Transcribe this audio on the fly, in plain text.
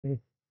Hey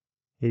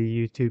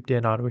YouTube,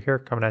 DanOttawa here,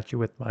 coming at you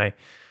with my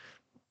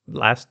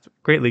last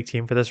Great League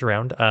team for this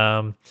round.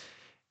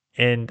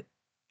 And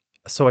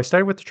so I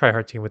started with the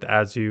tryhard team with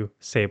Azu,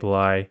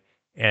 Sableye,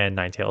 and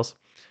Ninetales.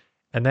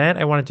 And then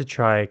I wanted to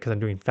try, because I'm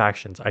doing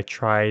factions, I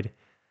tried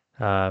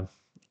uh,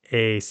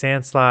 a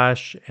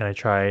Sandslash and I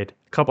tried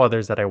a couple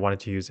others that I wanted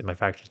to use in my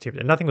faction team,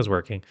 and nothing was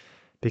working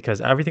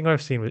because everything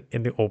I've seen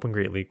in the Open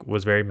Great League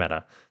was very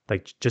meta.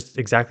 Like just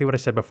exactly what I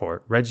said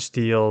before,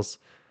 Regesteals,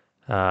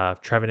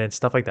 Trevenant,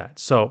 stuff like that.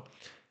 So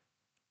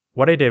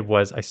what I did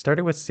was I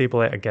started with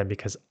Sableye again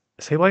because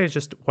Sableye is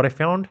just what I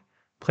found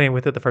playing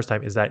with it the first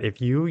time is that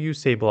if you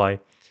use Sableye,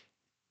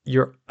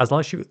 you're as long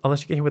as you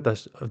unless you get hit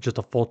with just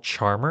a full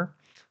charmer,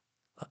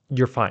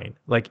 you're fine.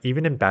 Like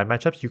even in bad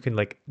matchups, you can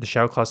like the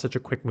Shadow Claw is such a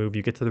quick move.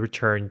 You get to the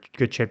return,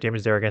 good chip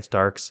damage there against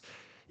Darks,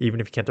 even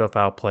if you can't throw a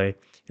foul play.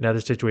 In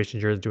other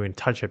situations, you're doing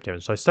ton chip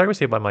damage. So I started with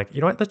Sableye. I'm like, you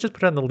know what? Let's just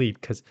put it on the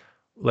lead because,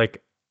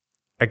 like,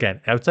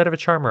 again, outside of a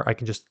charmer, I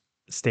can just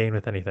stay in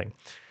with anything.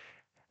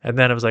 And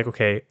then I was like,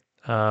 okay,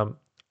 um,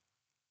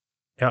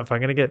 yeah, if I'm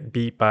gonna get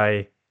beat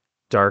by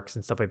darks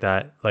and stuff like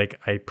that, like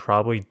I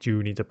probably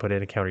do need to put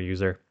in a counter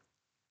user.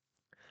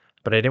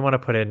 But I didn't want to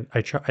put in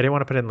I didn't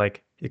want to put in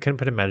like you couldn't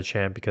put in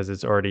Metachamp because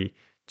it's already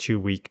too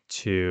weak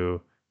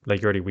to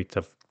like you're already weak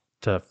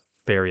to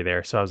fairy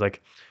there. So I was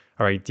like,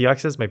 all right,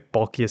 Deox is my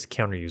bulkiest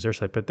counter user.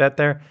 So I put that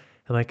there.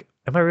 And like,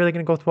 am I really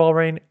gonna go with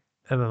Walrein?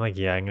 And then like,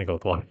 yeah, I'm gonna go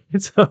with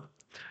Walrein.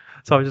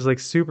 So I was just like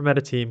super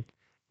meta team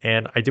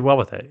and I did well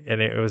with it.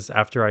 And it was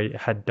after I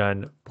had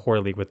done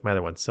poorly with my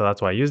other ones. So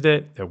that's why I used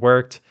it. It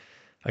worked.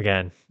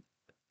 Again,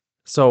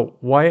 so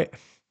why,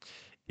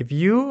 if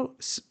you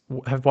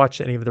have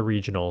watched any of the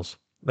regionals,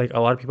 like a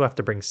lot of people have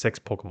to bring 6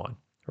 Pokemon,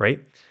 right?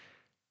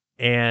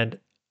 And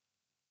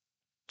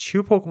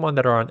 2 Pokemon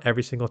that are on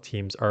every single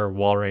teams are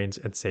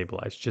Walreins and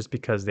Sableye, just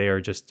because they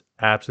are just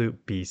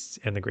absolute beasts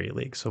in the Great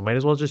League. So might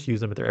as well just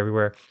use them if they're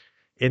everywhere.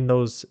 In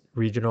those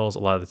regionals, a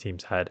lot of the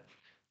teams had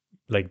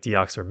like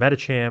Deox or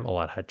Metacham, a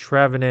lot had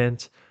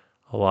Trevenant,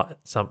 a lot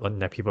something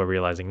that people are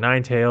realizing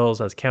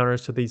Ninetales as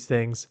counters to these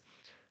things.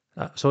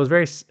 So it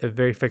was a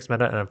very fixed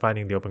meta, and I'm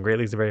finding the Open Great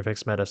League is a very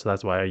fixed meta, so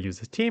that's why I use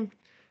this team.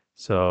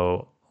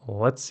 So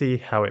let's see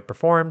how it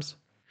performs.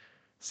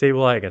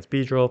 Sableye against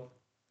Beedrill.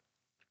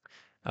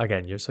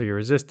 Again, you're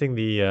resisting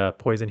the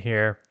poison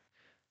here.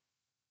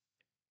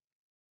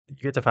 You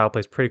get to foul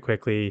plays pretty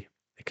quickly.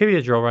 It could be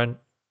a drill run,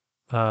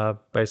 but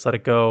I just let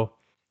it go.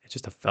 It's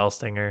just a fell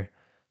stinger.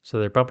 So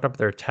they're bumping up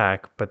their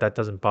attack, but that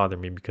doesn't bother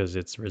me because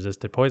it's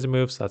resisted poison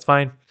moves, so that's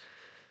fine.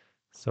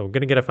 So I'm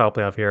gonna get a foul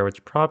play off here,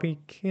 which probably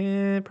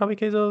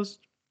KOs,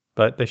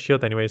 but they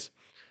shield anyways.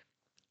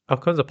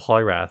 Out comes a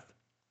Polyrath.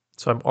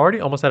 So I'm already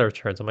almost out of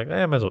returns. I'm like,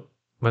 I might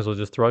as well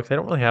just throw it because I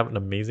don't really have an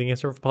amazing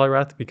answer for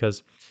Polyrath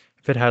because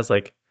if it has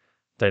like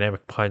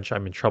dynamic punch,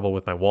 I'm in trouble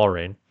with my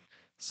Walrein.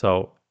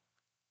 So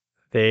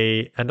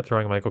they end up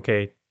throwing. I'm like,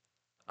 okay,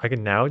 I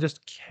can now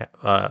just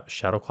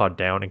Shadow Claw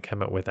down and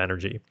come out with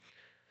energy.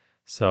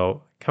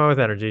 So come out with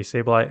energy.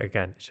 Sableye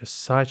again, it's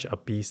just such a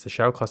beast. The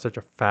Shadow Claw is such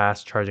a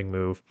fast charging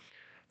move.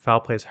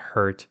 Foul plays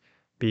hurt.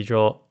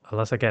 Beedrill,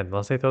 unless they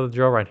throw the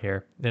drill run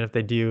here. And if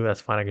they do,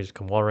 that's fine. I can just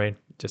come Walrein.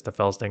 Just a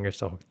fell stinger,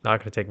 so not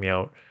gonna take me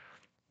out.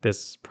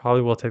 This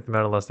probably will take them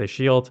out unless they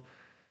shield.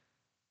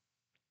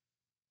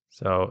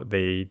 So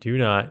they do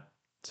not.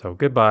 So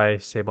goodbye.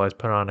 Sableye's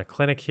put on a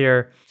clinic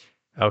here.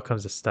 Out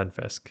comes a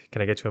Stunfisk.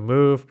 Can I get to a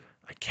move?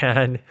 I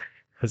can,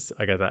 because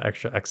I got that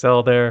extra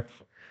XL there.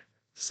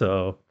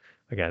 So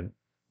again,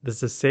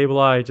 this is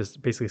Sableye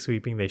just basically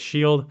sweeping. They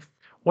shield.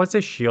 Once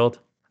they shield,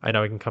 I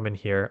know I can come in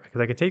here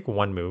because I can take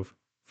one move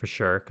for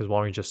sure because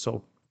Walrein just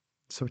so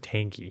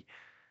tanky.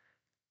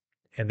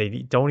 And they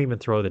don't even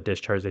throw the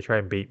discharge. They try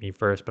and bait me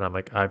first, but I'm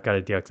like, I've got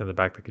a DX in the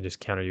back that can just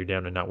counter you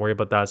down and not worry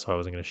about that. So I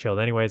wasn't going to shield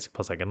anyways.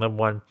 Plus, I can live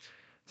one.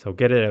 So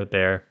get it out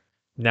there.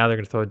 Now they're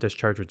going to throw a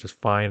discharge, which is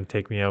fine, and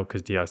take me out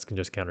because DX can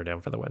just counter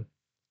down for the win.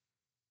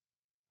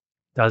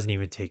 Doesn't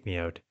even take me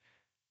out.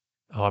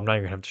 Oh, I'm not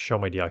even going to have to show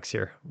my DX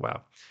here.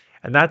 Wow.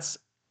 And that's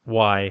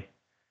why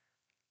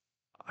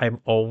I'm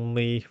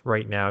only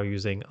right now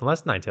using,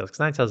 unless Ninetales, because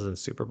Ninetales isn't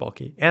super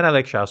bulky. And I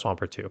like Shadow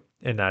Swampert too,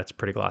 and that's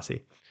pretty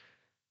glossy.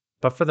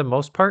 But for the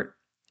most part,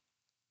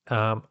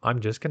 I'm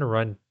just gonna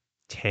run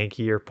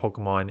tankier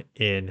Pokemon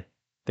in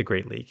the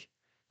Great League,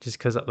 just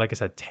because, like I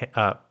said,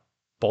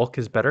 bulk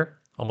is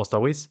better almost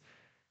always,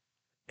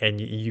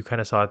 and you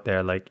kind of saw it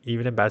there. Like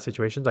even in bad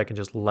situations, I can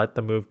just let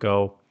the move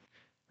go.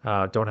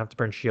 Don't have to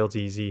burn shields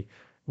easy.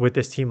 With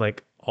this team,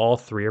 like all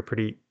three are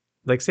pretty.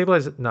 Like Sableye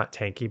is not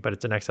tanky, but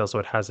it's an XL, so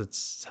it has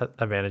its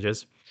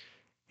advantages.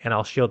 And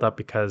I'll shield up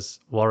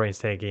because Walrein's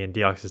tanky and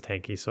Deox is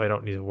tanky, so I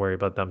don't need to worry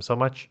about them so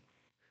much.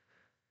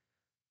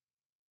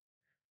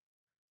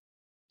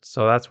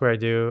 So that's where I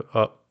do.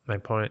 Oh, my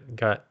opponent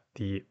got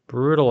the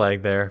brutal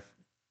egg there.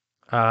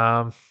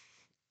 Um,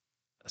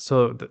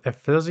 so if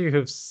for those of you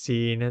who've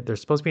seen it,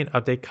 there's supposed to be an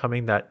update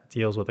coming that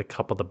deals with a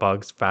couple of the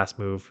bugs, fast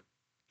move,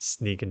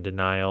 sneak and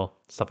denial,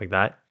 stuff like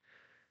that.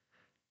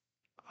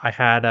 I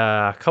had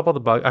a couple of the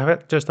bugs. I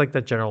had just like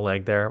the general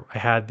leg there. I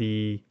had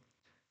the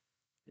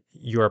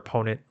your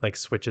opponent like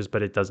switches,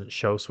 but it doesn't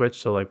show switch.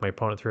 So like my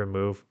opponent threw a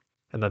move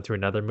and then threw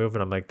another move,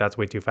 and I'm like, that's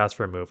way too fast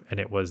for a move. And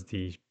it was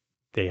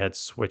they had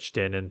switched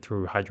in and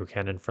threw Hydro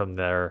Cannon from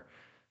their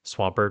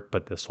Swampert,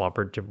 but the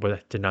Swampert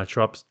did not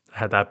show up,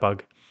 had that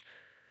bug.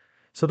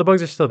 So the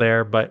bugs are still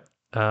there, but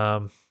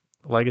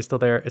leg is still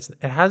there.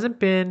 It hasn't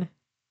been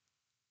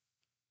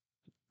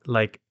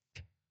like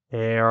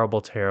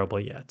terrible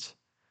yet.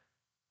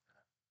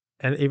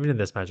 And even in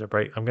this matchup,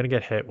 right? I'm gonna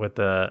get hit with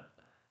the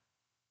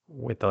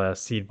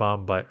seed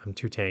bomb, but I'm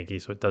too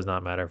tanky, so it does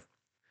not matter.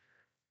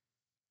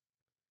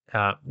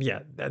 Yeah,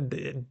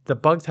 the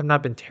bugs have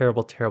not been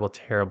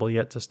terrible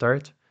yet to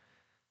start.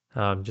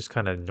 Just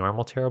kind of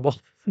normal terrible,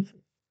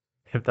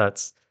 if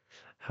that's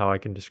how I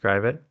can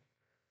describe it.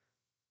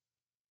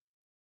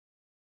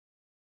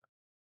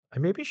 I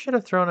maybe should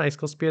have thrown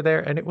Icicle Spear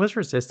there, and it was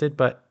resisted,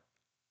 but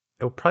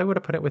it probably would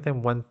have put it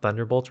within one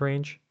Thunderbolt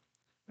range.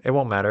 It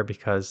won't matter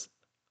because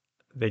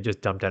they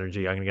just dumped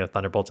energy. I'm gonna get a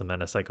Thunderbolt, and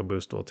then a Psycho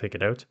Boost will take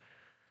it out.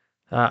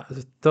 Uh,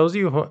 those of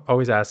you who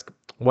always ask,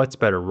 what's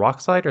better,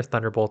 Rock Slide or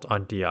Thunderbolt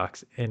on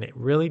Deox? And it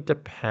really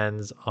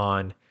depends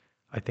on,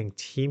 I think,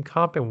 team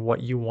comp and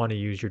what you want to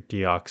use your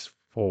Deox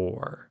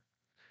for.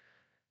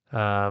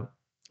 Uh,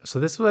 so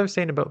this is what I was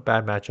saying about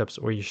bad matchups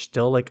where you're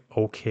still like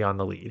okay on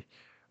the lead,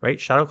 right?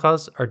 Shadow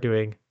Claws are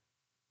doing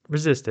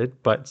resisted,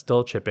 but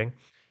still chipping.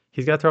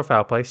 He's got to throw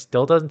foul play,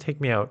 still doesn't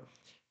take me out,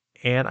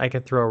 and I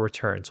can throw a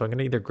return. So I'm going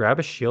to either grab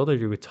a shield or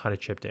do a ton of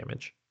chip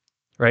damage,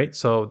 right?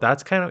 So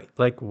that's kind of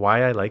like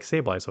why I like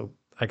Sableye. So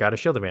I got a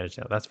shield advantage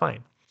now. That's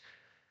fine.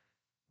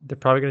 They're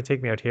probably going to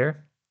take me out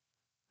here,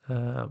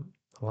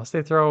 unless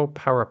they throw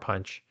Power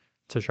Punch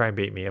to try and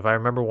bait me. If I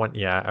remember one,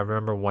 yeah, I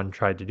remember one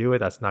tried to do it.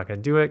 That's not going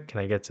to do it.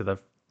 Can I get to the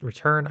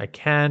return? I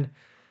can.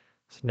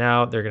 So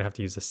now they're going to have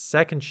to use the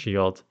second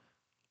shield,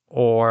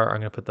 or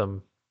I'm going to put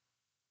them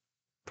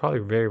probably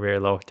very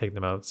low, take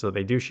them out. So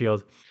they do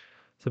shield.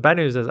 So bad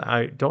news is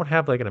I don't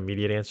have like an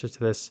immediate answer to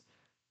this.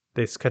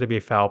 This could be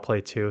a foul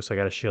play too, so I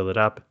got to shield it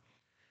up.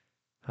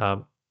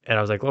 And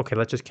I was like, okay,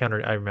 let's just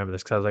counter. I remember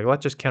this because I was like,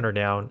 let's just counter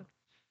down.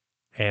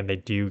 And they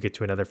do get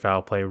to another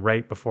foul play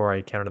right before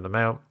I counter them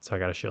out. So I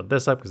got to shield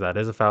this up because that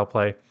is a foul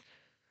play.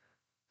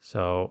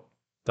 So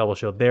double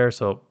shield there.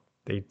 So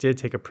they did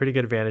take a pretty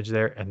good advantage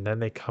there. And then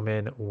they come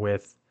in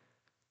with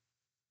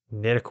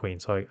Nidoqueen.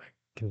 So I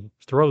can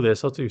throw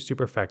this. Let's do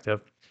super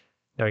effective.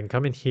 Now I can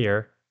come in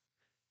here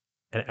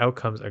and out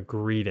comes a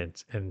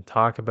Greedent. And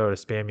talk about a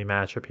spammy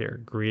matchup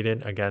here.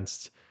 Greedent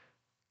against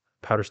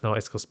Powder Snow,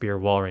 Icicle Spear,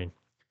 Walrein.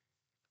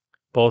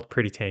 Both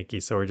pretty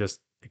tanky. So we're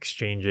just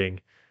exchanging.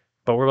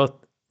 But we're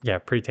both, yeah,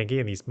 pretty tanky.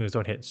 And these moves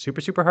don't hit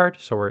super hard.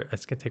 So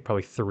it's going to take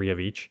probably 3 of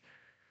each.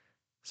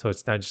 So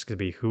it's now just going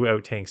to be who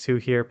out tanks who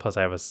here. Plus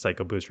I have a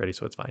Psycho Boost ready,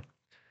 so it's fine.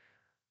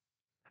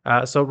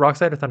 So Rock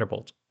Slide or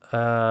Thunderbolt.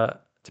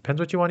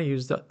 Depends what you want to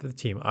use the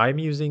team. I'm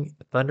using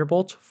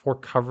Thunderbolt for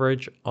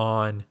coverage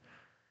on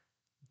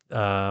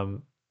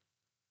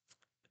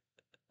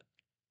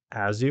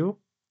Azu,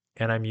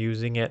 and I'm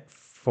using it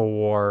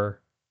to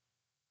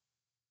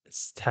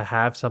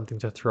have something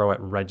to throw at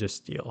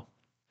Registeel,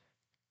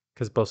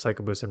 because both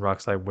Psycho Boost and Rock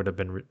Slide would have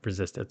been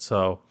resisted.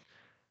 So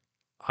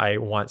I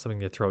want something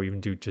to throw, even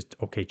do just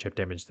okay chip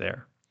damage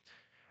there.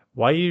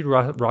 Why you use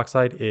Rock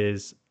Slide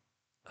is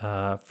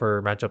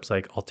for matchups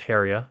like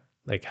Altaria,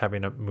 like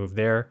having a move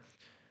there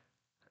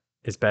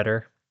is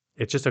better.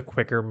 It's just a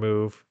quicker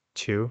move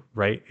too,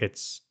 right?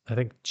 It's I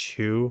think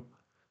two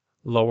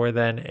lower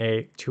than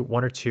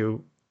one or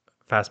two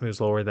fast moves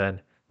lower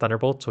than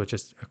Thunderbolt, so it's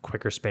just a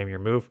quicker spam your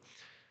move.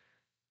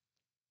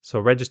 So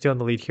Red just stealing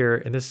the lead here,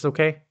 and this is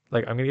okay.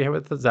 Like I'm gonna get hit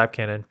with the Zap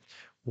Cannon.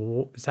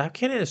 Zap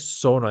Cannon is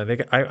so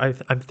annoying.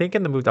 I'm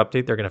thinking the moved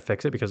update they're gonna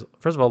fix it because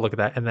first of all, look at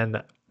that, and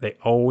then they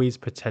always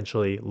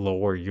potentially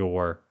lower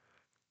your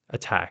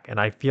attack, and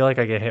I feel like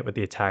I get hit with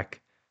the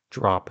attack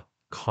drop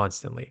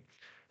constantly.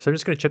 So I'm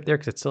just gonna chip there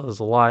because it still is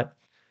a lot.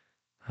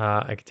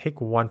 I could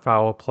take one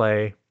foul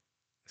play.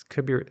 This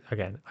could be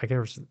again. I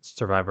can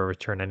survive a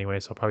return anyway,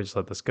 so I'll probably just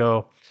let this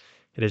go.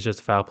 It is just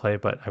a foul play,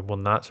 but I will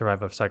not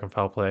survive a second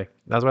foul play.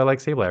 That's why I like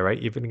Sableye, right?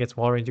 Even against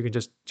wall range, you can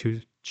just chew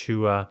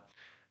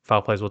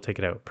foul plays will take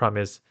it out.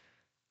 Problem is,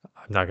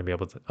 I'm not gonna be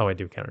able to. Oh, I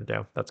do counter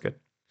down. That's good.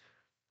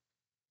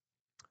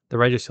 The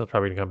Registeel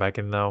probably gonna come back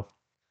in though.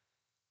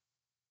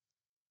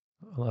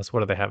 Unless what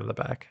do they have in the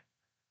back?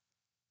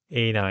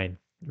 A9.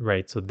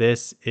 Right. So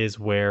this is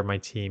where my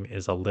team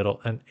is a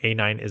little, and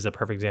A9 is a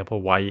perfect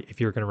example why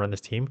if you're going to run this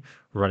team,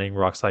 running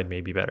Rock Slide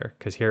may be better.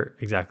 Because here,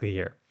 exactly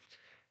here,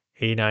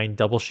 A9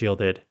 double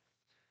shielded,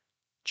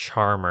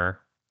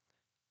 Charmer.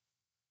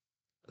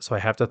 So I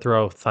have to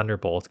throw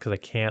Thunderbolt because I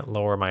can't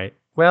lower my,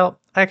 well,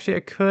 actually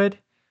I could.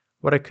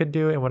 What I could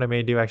do and what I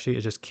may do actually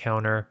is just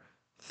counter,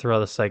 throw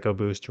the Psycho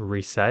Boost,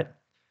 reset.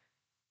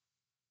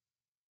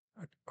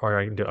 Or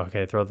I can do,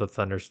 okay, throw the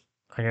Thunders.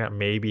 I'm going to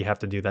maybe have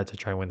to do that to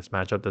try and win this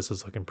matchup. This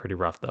is looking pretty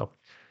rough though.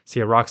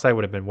 See, a Rock Slide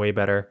would have been way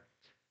better.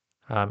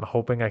 I'm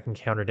hoping I can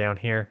counter down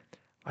here.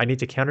 I need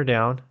to counter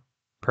down.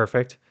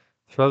 Perfect.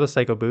 Throw the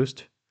Psycho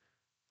Boost.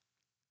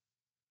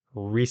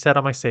 Reset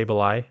on my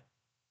Sableye.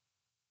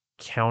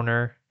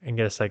 Counter. and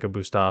get a Psycho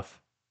Boost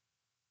off,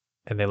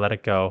 and they let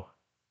it go,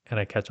 and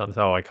I catch on.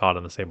 Oh, I caught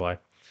on the Sableye.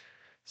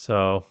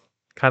 So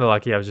kind of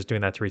lucky. I was just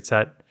doing that to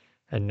reset,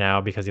 and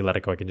now because he let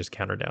it go, I can just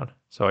counter down.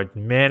 So I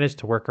managed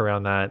to work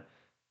around that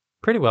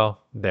pretty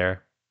well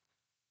there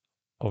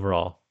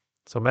overall.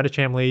 So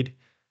Metacham lead,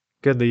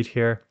 good lead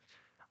here.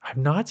 I've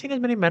not seen as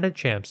many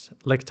Metachamps.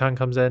 Lickitung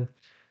comes in,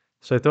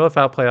 so I throw a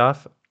foul play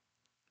off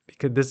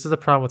because this is a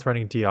problem with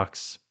running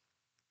Deox.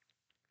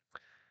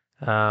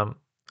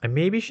 I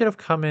maybe should have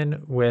come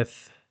in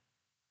with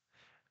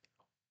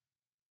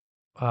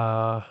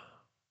uh,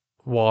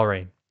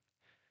 Walrein.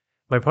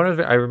 My opponent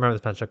was, I remember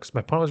this matchup because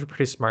my opponent was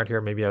pretty smart here.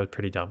 Maybe I was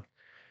pretty dumb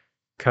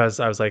because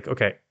I was like,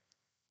 okay,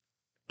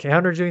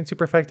 counter doing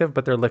super effective,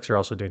 but their licks are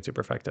also doing super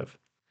effective.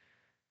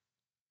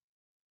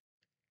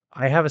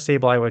 I have a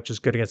Sableye which is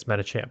good against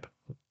Metachamp.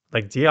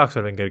 Like Deox would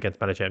have been good against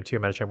Metachamp too.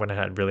 Metachamp wouldn't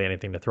have had really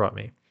anything to throw at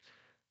me.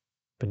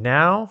 But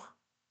now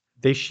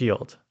they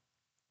shield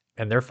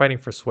and they're fighting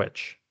for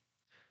switch.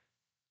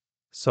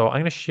 So I'm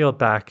going to shield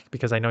back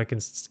because I know I can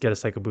get a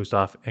Psycho Boost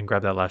off and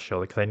grab that last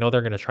shield because I know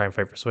they're going to try and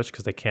fight for switch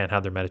because they can't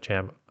have their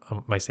Metacham,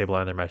 my Sableye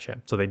and their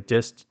Metacham. So they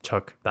just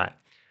took that.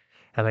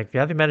 And like if you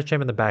have the Metacham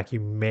in the back, you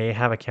may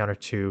have a counter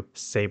to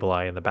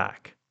Sableye in the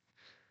back.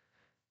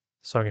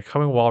 So I'm going to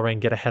come in Walrein,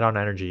 get a head on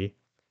energy,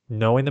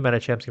 knowing the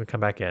Metachamp's going to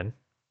come back in,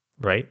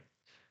 right?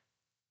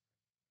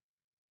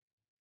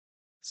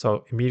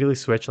 So immediately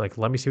switch, like,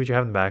 let me see what you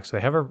have in the back. So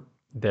I have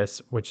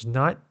this, which is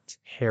not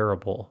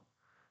terrible,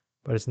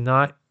 but it's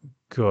not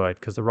good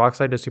because the Rock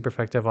Slide is super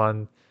effective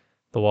on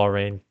the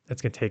Walrein.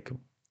 It's going to take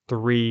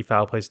 3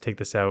 foul plays to take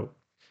this out.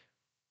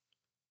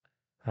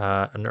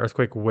 An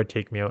Earthquake would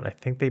take me out. I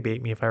think they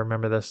bait me if I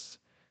remember this.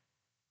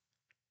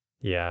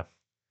 Yeah.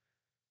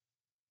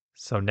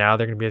 So now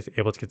they're going to be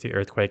able to get the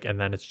Earthquake, and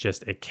then it's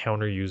just a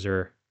counter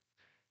user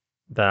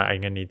that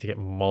I'm going to need to get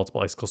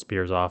multiple Icicle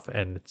Spears off,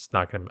 and I'm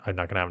not going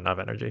to have enough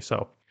energy.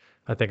 So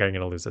I think I'm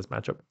going to lose this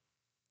matchup.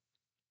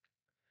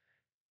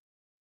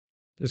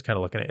 Just kind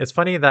of looking at it. It's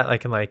funny that I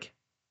can like,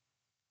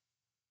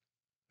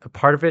 a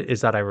part of it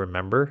is that I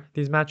remember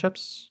these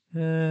matchups.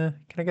 Can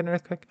I get an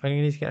Earthquake? I'm going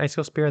to need to get an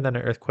Icicle Spear and then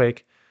an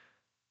Earthquake.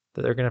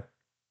 That they're going to,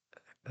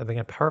 are they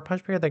going to Power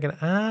Punch me? Or are they going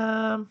to,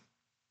 I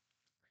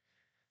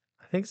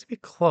think it's going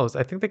to be close.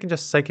 I think they can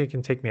just Psychic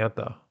and take me out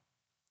though.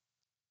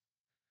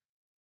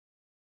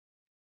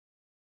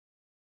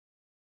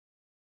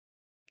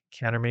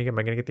 Counter me. Am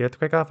I going to get the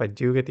Earthquake off? I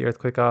do get the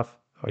Earthquake off.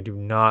 Oh, I do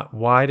not.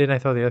 Why didn't I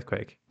throw the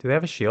Earthquake? Do they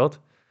have a shield?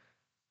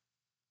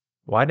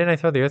 Why didn't I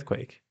throw the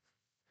Earthquake?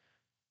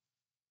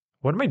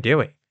 What am I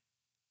doing?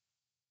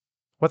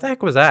 What the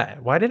heck was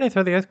that? Why didn't I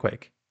throw the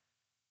Earthquake?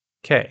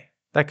 Okay,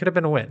 that could have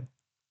been a win.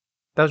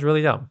 That was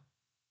really dumb.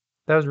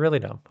 That was really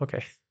dumb.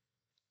 Okay.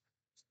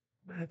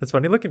 It's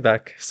funny looking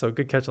back. So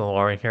good catch on the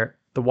Walrein here.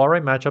 The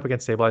Walrein matchup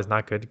against Sableye is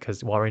not good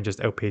because Walrein just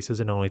outpaces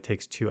and only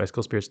takes 2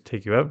 Icicle Spears to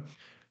take you out.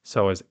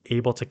 So I was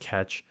able to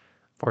catch.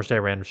 Fortunately, I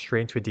ran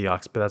straight into a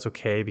Deox, but that's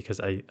okay because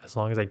as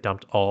long as I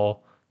dumped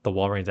all the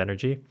Walrein's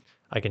energy,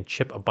 I can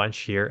chip a bunch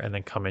here and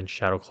then come in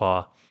Shadow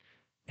Claw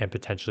and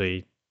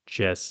potentially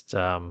just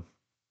yeah,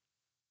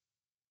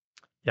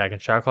 I can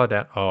Shadow Claw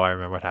down. Oh, I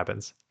remember what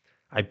happens.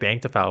 I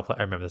banked a foul play.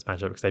 I remember this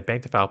matchup because I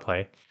banked a foul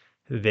play.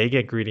 They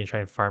get greedy and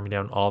try and farm me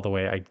down all the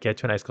way. I get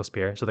to an Icicle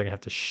Spear, so they're gonna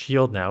have to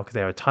shield now because they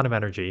have a ton of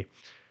energy.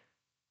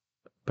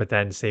 But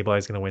then Sableye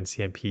is gonna win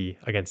CMP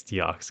against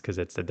Deox because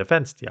it's the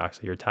defense Deox,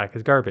 so your attack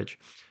is garbage.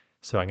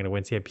 So I'm gonna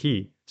win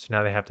CMP. So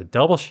now they have to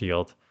double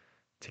shield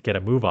to get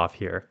a move off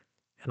here,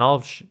 and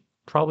I'll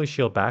probably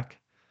shield back.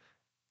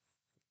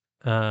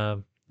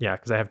 Yeah,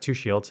 because I have 2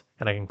 shields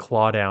and I can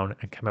claw down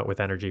and come out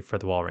with energy for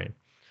the Walrein.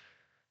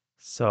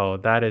 So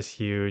that is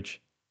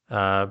huge.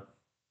 I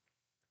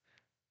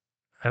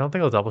don't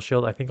think I'll double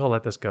shield. I think I'll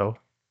let this go,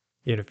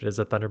 even if it is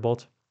a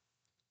Thunderbolt.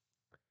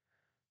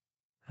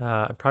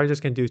 I'm probably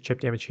just going to do chip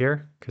damage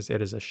here because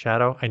it is a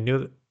shadow. I knew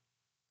that.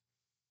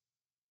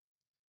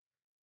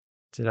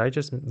 Did I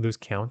just lose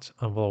count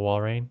on the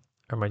Walrein?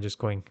 Or am I just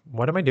going,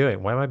 what am I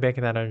doing? Why am I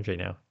banking that energy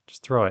now?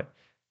 Just throw it.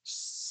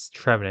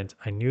 Trevenant.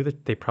 I knew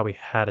that they probably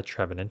had a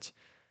Trevenant.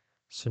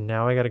 So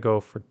now I got to go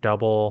for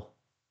double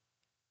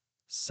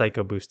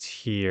Psycho Boost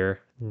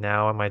here.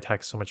 Now my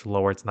attack is so much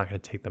lower, it's not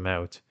going to take them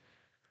out.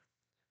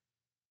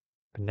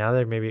 But now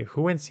they're maybe,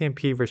 who wins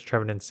CMP versus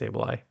Trevenant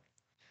Sableye?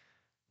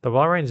 The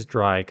Walrein's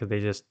dry because they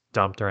just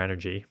dumped their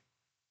energy.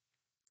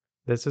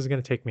 This is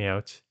going to take me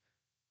out.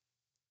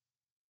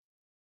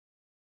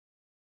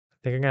 I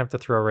think I'm going to have to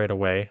throw right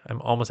away.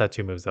 I'm almost at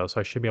 2 moves though, so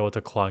I should be able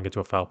to claw and get to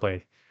a foul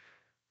play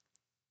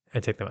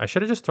and take them. I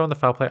should have just thrown the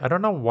foul play. I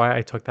don't know why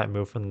I took that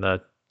move from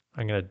the...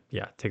 I'm going to,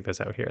 yeah, take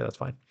this out here. That's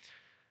fine.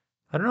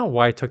 I don't know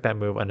why I took that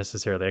move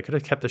unnecessarily. I could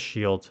have kept the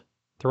shield,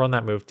 thrown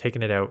that move,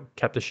 taken it out,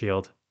 kept the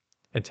shield,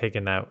 and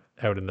taken that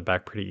out in the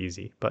back pretty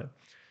easy. But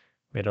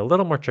made it a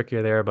little more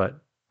trickier there, but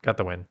got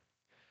the win.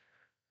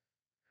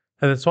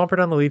 And then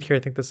Swampert on the lead here. I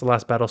think this is the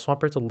last battle.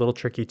 Swampert's a little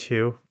tricky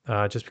too,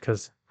 just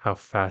because how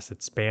fast it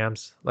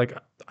spams. Like,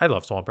 I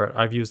love Swampert.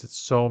 I've used it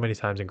so many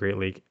times in Great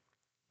League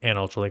and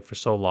Ultra League for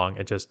so long.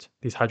 It just,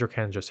 these Hydro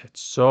Cannons just hit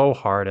so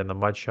hard, and the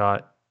Mud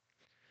Shot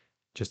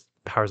just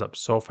powers up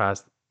so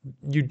fast.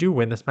 You do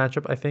win this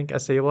matchup, I think,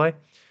 as Sableye,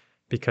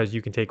 because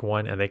you can take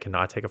one and they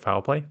cannot take a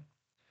foul play.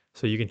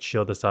 So you can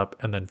shield this up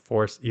and then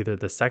force either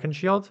the second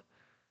shield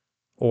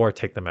or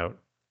take them out.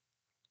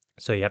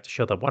 So you have to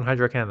shield up one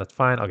Hydro Cannon, that's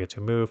fine. I'll get to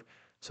a move.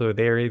 So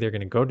they're either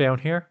going to go down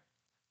here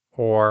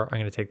or I'm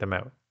going to take them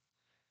out.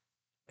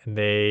 And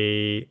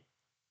they,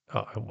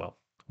 oh, well,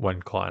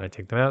 one claw and I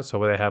take them out. So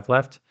what do I have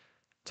left?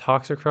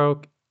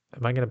 Toxicroak.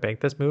 Am I going to bank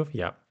this move?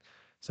 Yeah.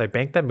 So I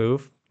bank that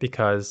move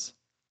because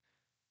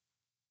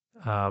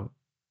um,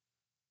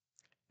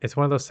 it's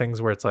one of those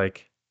things where it's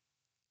like,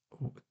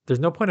 there's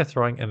no point of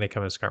throwing and they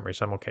come in Skirmish,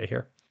 so I'm okay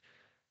here.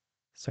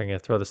 So I'm going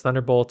to throw this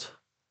Thunderbolt.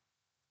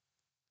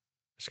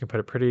 Just going to put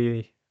it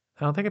pretty,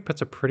 I don't think it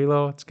puts it pretty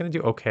low. It's going to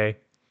do okay.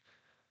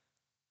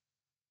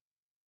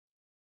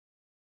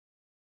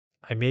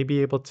 I may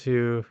be able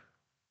to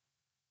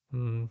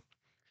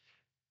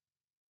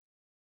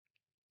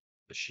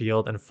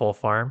shield and full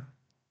farm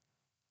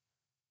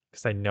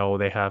because I know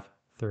they have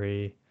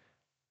 3,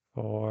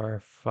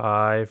 4,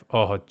 5.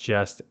 Oh,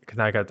 just because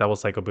now I got double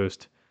cycle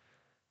boost.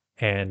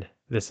 And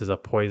this is a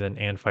poison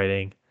and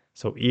fighting.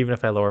 So even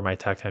if I lower my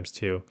attack times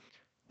 2,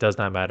 does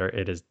not matter.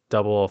 It is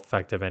double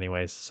effective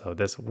anyways. So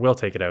this will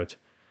take it out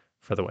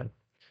for the win.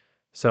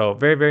 So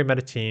very, very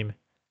meta team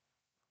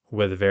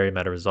with very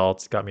meta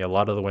results. Got me a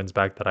lot of the wins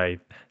back that I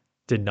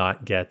did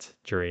not get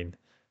during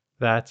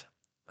that.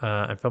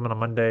 I'm filming on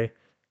Monday.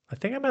 I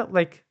think I'm at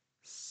like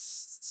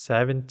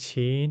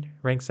 17,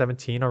 rank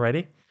 17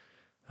 already.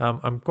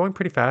 I'm going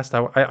pretty fast.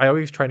 I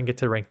always try and get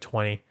to rank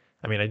 20.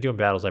 I mean, I do in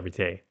battles every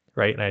day,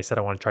 right? And I said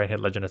I want to try and hit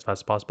legend as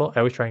fast as possible. I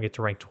always try and get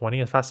to rank 20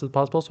 as fast as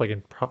possible so I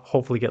can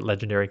hopefully get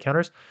legendary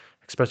encounters,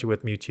 especially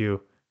with Mewtwo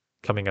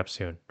coming up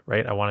soon,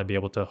 right? I want to be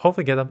able to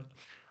hopefully get them.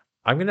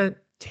 I'm going to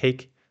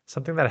take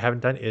something that I haven't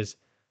done is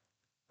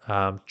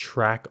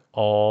track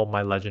all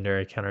my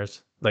legendary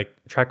encounters, like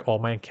track all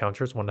my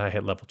encounters when I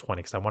hit level 20,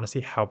 because I want to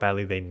see how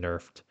badly they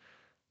nerfed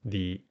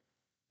the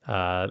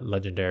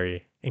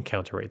legendary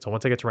encounter rate. So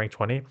once I get to rank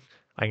 20, I'm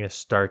going to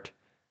start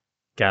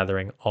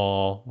gathering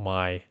all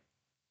my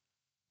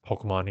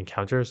Pokemon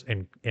encounters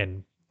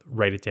and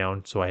write it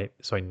down so I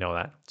know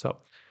that. So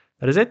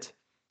that is it.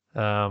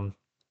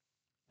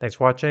 Thanks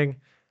for watching.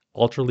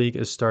 Ultra League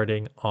is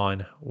starting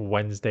on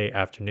Wednesday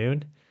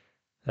afternoon.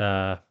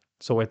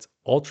 So it's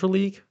Ultra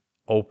League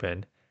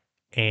Open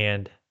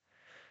and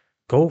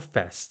Go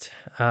Fest.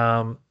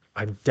 I'm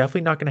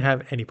definitely not going to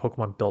have any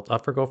Pokemon built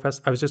up for Go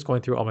Fest. I was just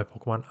going through all my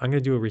Pokemon. I'm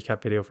going to do a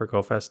recap video for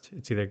Go Fest.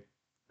 It's either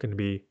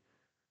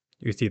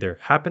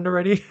happened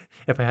already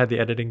if I had the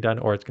editing done,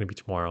 or it's going to be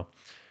tomorrow.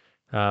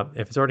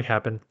 If it's already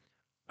happened,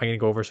 I'm going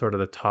to go over sort of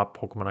the top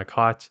Pokemon I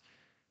caught.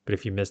 But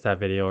if you missed that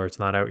video or it's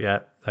not out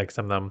yet, like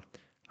some of them,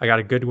 I got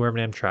a good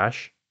Wormadam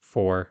Trash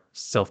for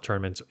self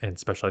tournaments and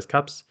specialized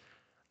cups.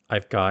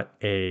 I've got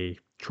a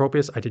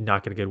Tropius. I did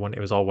not get a good one. It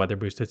was all weather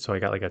boosted, so I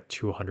got like a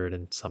 200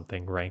 and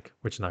something rank,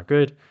 which is not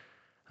good.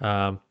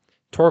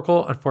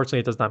 Torkoal, unfortunately,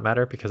 it does not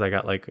matter because I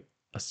got like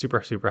a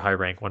super, super high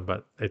rank one,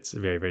 but it's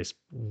very, very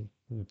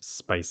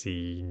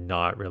spicy,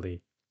 not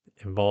really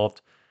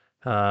involved.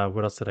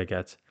 What else did I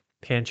get?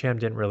 Pancham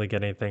didn't really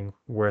get anything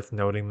worth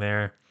noting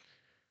there.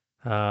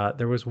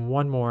 There was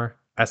one more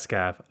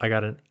Escav. I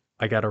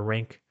got a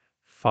rank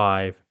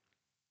 5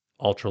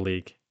 Ultra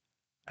League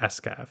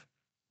Escav,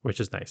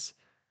 which is nice.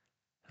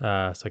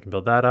 So I can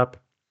build that up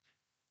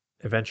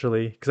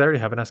eventually because I already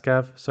have an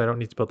Escav, so I don't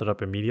need to build it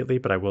up immediately,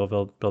 but I will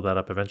build that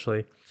up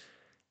eventually.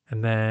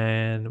 And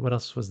then what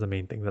else was the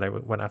main thing that I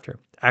went after?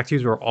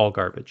 Axes were all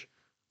garbage.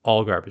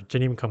 All garbage.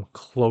 Didn't even come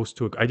close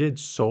to I did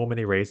so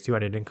many raids too,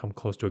 and I didn't come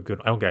close to a good.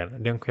 I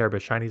didn't care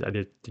about shinies. I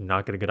did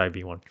not get a good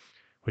IV one,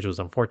 which was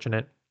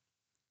unfortunate.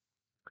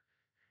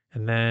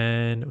 And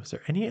then was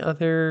there any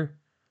other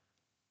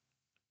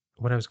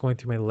when I was going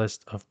through my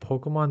list of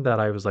Pokemon that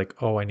I was like,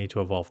 oh, I need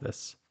to evolve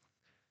this?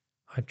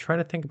 I'm trying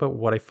to think about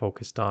what I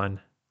focused on.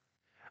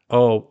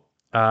 Oh,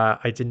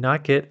 I did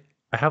not get.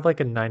 I have like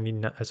a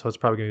 99, so it's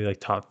probably gonna be like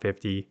top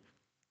 50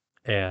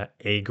 a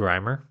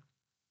Grimer.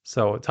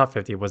 So top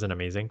 50 wasn't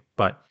amazing,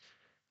 but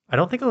I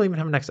don't think I'll even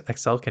have an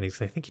XL candy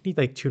because I think you need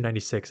like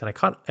 296, and I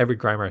caught every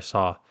Grimer I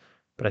saw,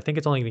 but I think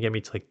it's only gonna get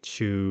me to like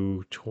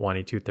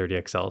 220, 230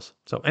 XLs.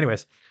 So,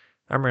 anyways,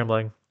 I'm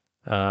rambling.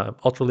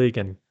 Ultra League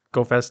and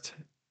Go Fest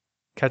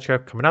catch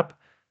up coming up.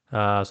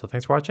 So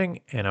thanks for watching,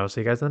 and I will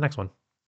see you guys in the next one.